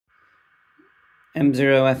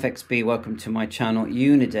M0FXB, welcome to my channel.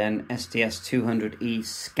 UNIDEN SDS200E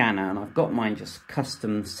scanner, and I've got mine just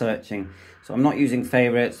custom searching. So I'm not using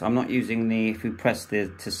favorites, I'm not using if we press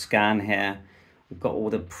the to scan here, we've got all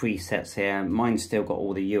the presets here. Mine's still got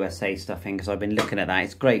all the USA stuff in because I've been looking at that.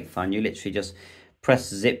 It's great fun. You literally just press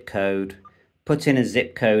zip code, put in a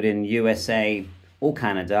zip code in USA or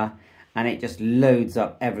Canada, and it just loads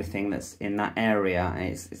up everything that's in that area. And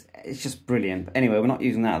it's just brilliant. But anyway, we're not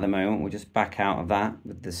using that at the moment. We'll just back out of that.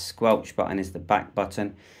 With the squelch button is the back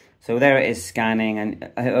button. So there it is scanning,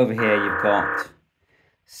 and over here you've got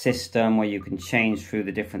system where you can change through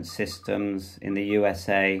the different systems in the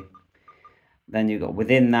USA. Then you've got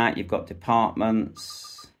within that you've got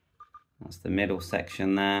departments. That's the middle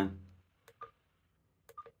section there.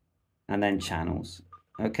 And then channels.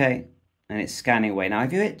 Okay. And it's scanning away. Now,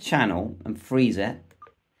 if you hit channel and freeze it,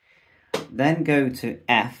 then go to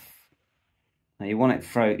F. Now you want it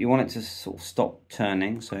to sort of stop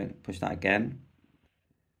turning. So push that again.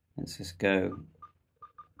 Let's just go.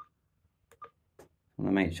 I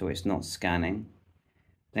want to make sure it's not scanning.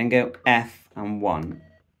 Then go F and 1.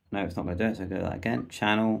 No, it's not going to do it. So go that again.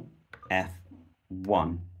 Channel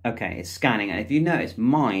F1. Okay, it's scanning. And if you notice,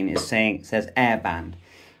 mine is says airband.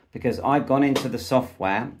 Because I've gone into the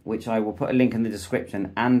software, which I will put a link in the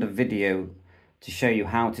description and a video to show you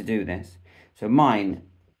how to do this. So mine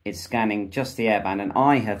is scanning just the airband, and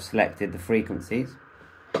I have selected the frequencies.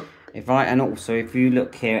 And also if you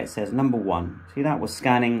look here, it says number 1. See, that was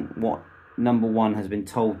scanning what number 1 has been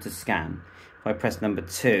told to scan. If I press number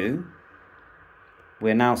 2,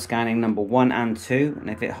 we're now scanning number 1 and 2, and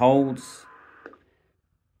if it holds,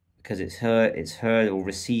 because it's heard or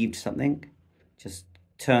received something, just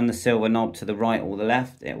turn the silver knob to the right or the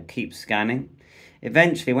left, it will keep scanning.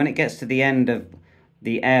 Eventually, when it gets to the end of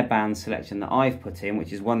the airband selection that I've put in,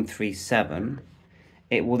 which is 137,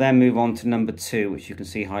 it will then move on to number 2, which you can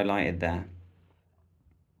see highlighted there.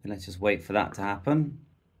 Let's just wait for that to happen.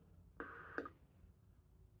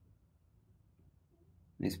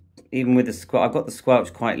 Even with the squelch, I've got the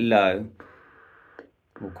squelch quite low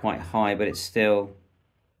or quite high, but it's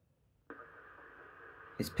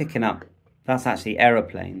picking up. That's actually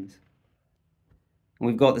aeroplanes. And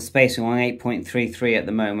we've got the spacing on 8.33 at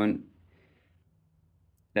the moment.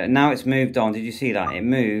 Now it's moved on. Did you see that? It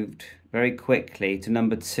moved very quickly to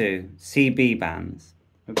number 2, CB bands.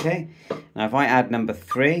 Okay. Now if I add number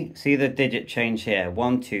 3, see the digit change here.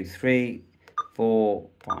 1, 2, 3, 4,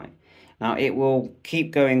 5. Now it will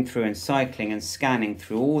keep going through and cycling and scanning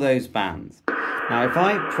through all those bands. Now if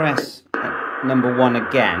I press number 1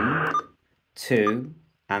 again, 2,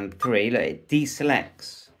 and 3, look, it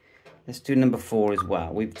deselects. Let's do number 4 as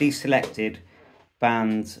well. We've deselected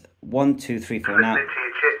bands 1, 2, 3, 4. Now, into your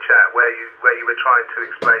chit chat where you were trying to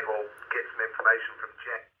explain or get some information from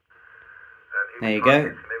Jen. There you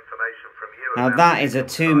go. Now that is a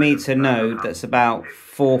 2-meter node that's about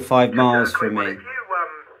 4 or 5 miles from me.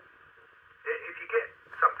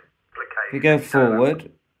 If you go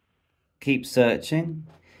forward, keep searching.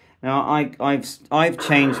 Now I've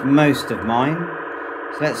changed most of mine.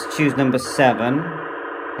 So let's choose number 7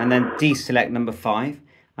 and then deselect number 5.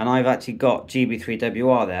 And I've actually got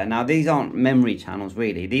GB3WR there. Now these aren't memory channels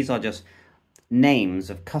really. These are just names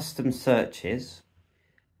of custom searches.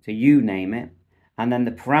 So you name it. And then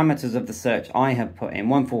the parameters of the search I have put in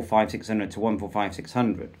 145600 to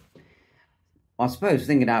 145600. I suppose,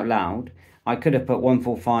 thinking out loud, I could have put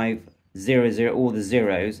 14500, all the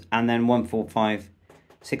zeros, and then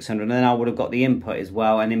 145600. And then I would have got the input as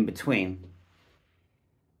well and in between.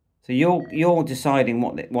 So you're deciding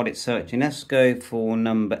what it's searching. Let's go for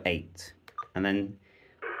number 8, and then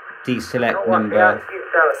deselect number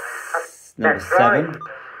 7.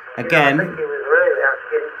 Again, I think he was really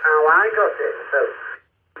asking how I got it. So,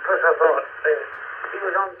 because I thought he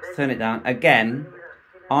was on. Turn it down. Again,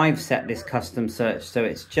 I've set this custom search, so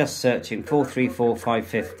it's just searching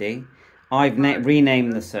 434550. I've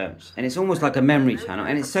renamed the search, and it's almost like a memory channel,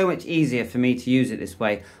 and it's so much easier for me to use it this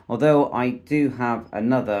way. Although I do have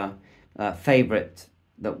another favorite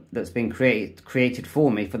that's been created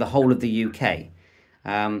for me for the whole of the UK.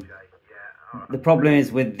 The problem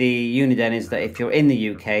is with the UNIDEN is that if you're in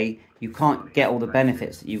the UK, you can't get all the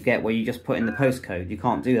benefits that you get where you just put in the postcode. You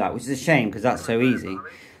can't do that, which is a shame because that's so easy.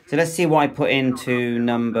 So let's see what I put into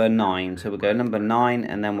number 9. So we'll go number 9,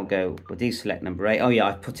 and then we'll deselect number 8. Oh yeah,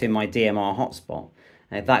 I put in my DMR hotspot.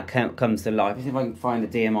 And if that comes to life, let's see if I can find a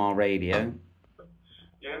DMR radio.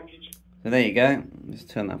 So there you go. Just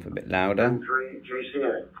turn that up a bit louder.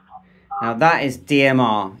 Now that is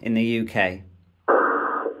DMR in the UK.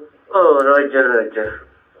 Oh, Roger.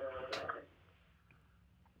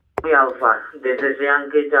 Alpha. This is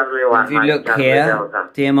Yankee Charlie 1. If you look here,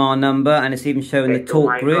 DMR number, and it's even showing the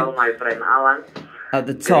talk group. My friend Alan. At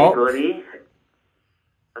the top,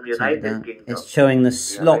 it's showing the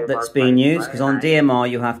slot that's being used, because on DMR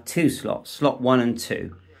you have 2 slots, slot 1 and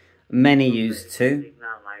 2. Many use 2.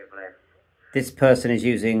 This person is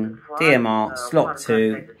using DMR slot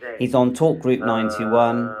 2. He's on talk group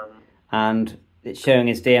 91, and it's showing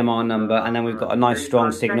his DMR number, and then we've got a nice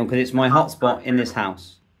strong signal because it's my hotspot in this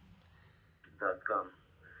house.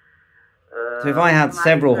 So if I had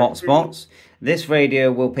several hotspots, this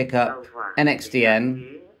radio will pick up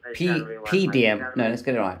NXDN, PDM, no, let's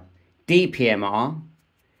get it right, DPMR,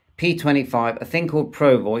 P25, a thing called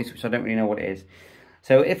Pro Voice, which I don't really know what it is.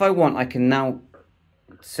 So if I want, I can now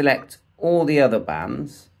select all the other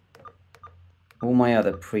bands, all my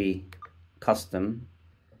other pre-custom,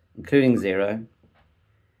 including 0,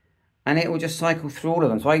 and it will just cycle through all of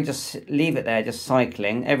them. So I can just leave it there, just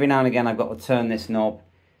cycling. Every now and again I've got to turn this knob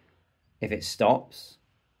if it stops.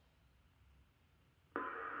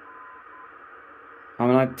 I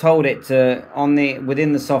mean, I've told it to,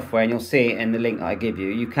 within the software, and you'll see it in the link that I give you,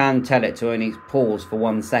 you can tell it to only pause for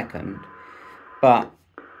 1 second. But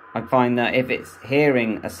I find that if it's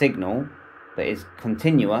hearing a signal that is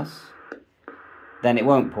continuous, then it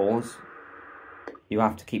won't pause. You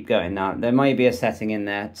have to keep going. Now, there may be a setting in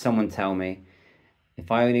there, someone tell me, if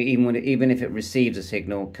I only, even if it receives a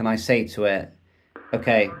signal, can I say to it,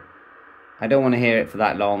 okay, I don't want to hear it for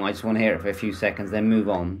that long, I just want to hear it for a few seconds, then move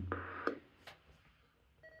on.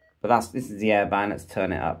 But this is the airband. Let's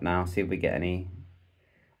turn it up now, see if we get any.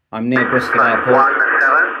 I'm near Bristol Airport.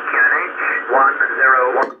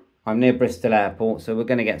 I'm near Bristol Airport, so we're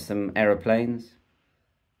going to get some aeroplanes.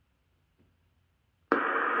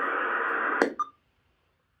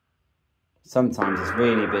 Sometimes it's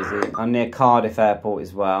really busy. I'm near Cardiff Airport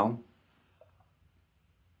as well.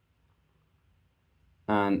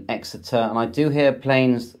 And Exeter. And I do hear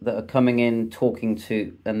planes that are coming in talking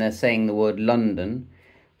to, and they're saying the word London.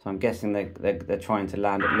 So I'm guessing they're trying to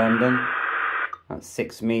land at London. That's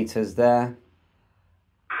 6 meters there.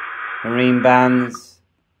 Marine bands.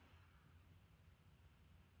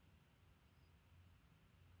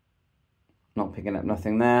 Not picking up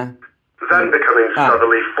nothing there. Then becoming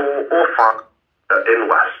southerly 4 or 5 in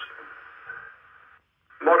west.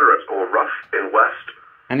 Moderate or rough in west.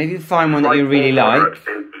 And if you find one that you really like,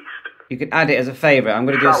 you can add it as a favourite. I'm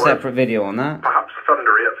going to do a separate video on that. Perhaps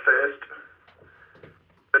thundery at first.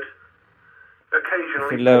 But occasionally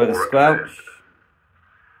if we lower the squelch.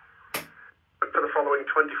 But for the following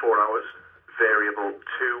 24 hours, variable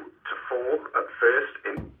 2 to 4 at first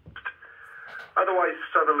in east. Otherwise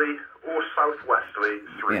southerly or southwesterly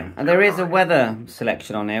 3. Yeah, and there is a weather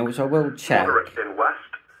selection on here, which I will check. Moderate in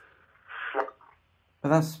west. But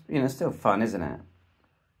that's, still fun, isn't it?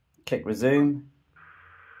 Click resume.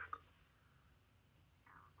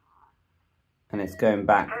 And it's going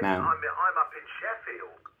back now. I'm up in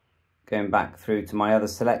Sheffield. Going back through to my other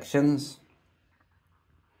selections.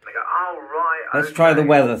 They go, oh, right, let's try the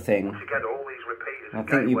weather thing. Together, all these repeaters I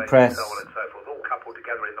think you press, so on and so forth, all coupled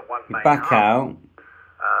together in the one you back out.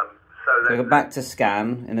 So go back to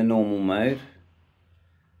scan in the normal mode.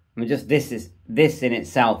 I mean, just this in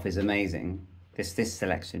itself is amazing. This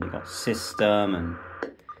selection, you've got system and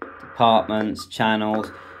departments,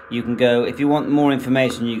 channels. You can go, if you want more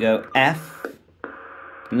information, you go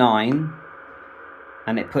F9,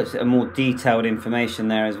 and it puts a more detailed information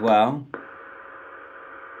there as well.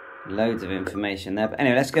 Loads of information there. But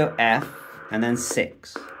anyway, let's go F and then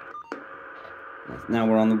 6. Now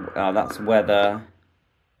we're on the, that's weather.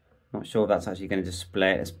 Not sure if that's actually going to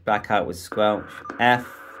display it. Let's back out with squelch.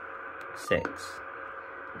 F6.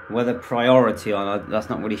 Weather priority on, that's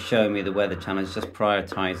not really showing me the weather channel, it's just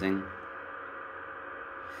prioritizing.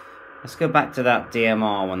 Let's go back to that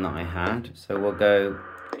DMR one that I had. So we'll go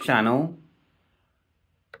channel,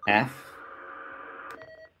 F.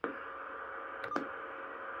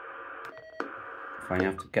 Fine, you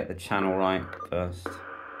have to get the channel right first.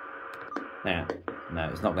 There. No,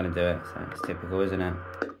 it's not going to do it, so it's typical, isn't it?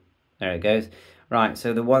 There it goes. Right,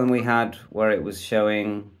 so the one we had where it was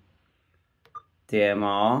showing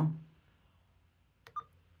DMR.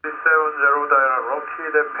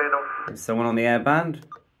 There's someone on the airband.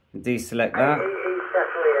 Deselect that. He's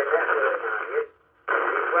definitely a definite man.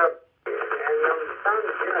 Well,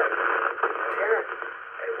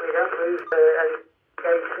 and we don't lose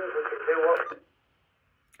education, we can do what.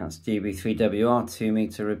 That's GB3WR 2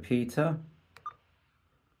 meter repeater.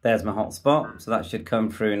 There's my hotspot, so that should come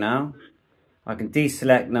through now. I can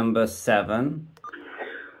deselect number 7.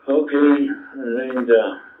 Okay,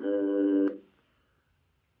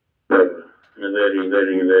 and very,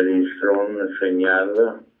 very, very strong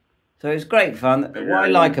signal. So it's great fun. What I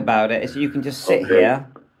like about it is you can just sit here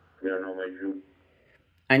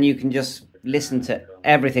and you can just listen to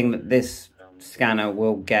everything that this scanner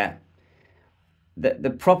will get. The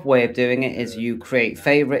proper way of doing it is you create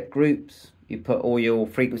favorite groups. You put all your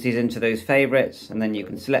frequencies into those favorites and then you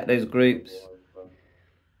can select those groups.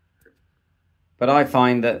 But I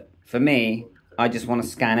find that for me, I just want to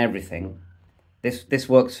scan everything. This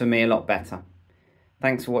works for me a lot better.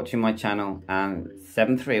 Thanks for watching my channel, and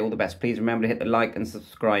 7-3, all the best. Please remember to hit the like and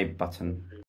subscribe button.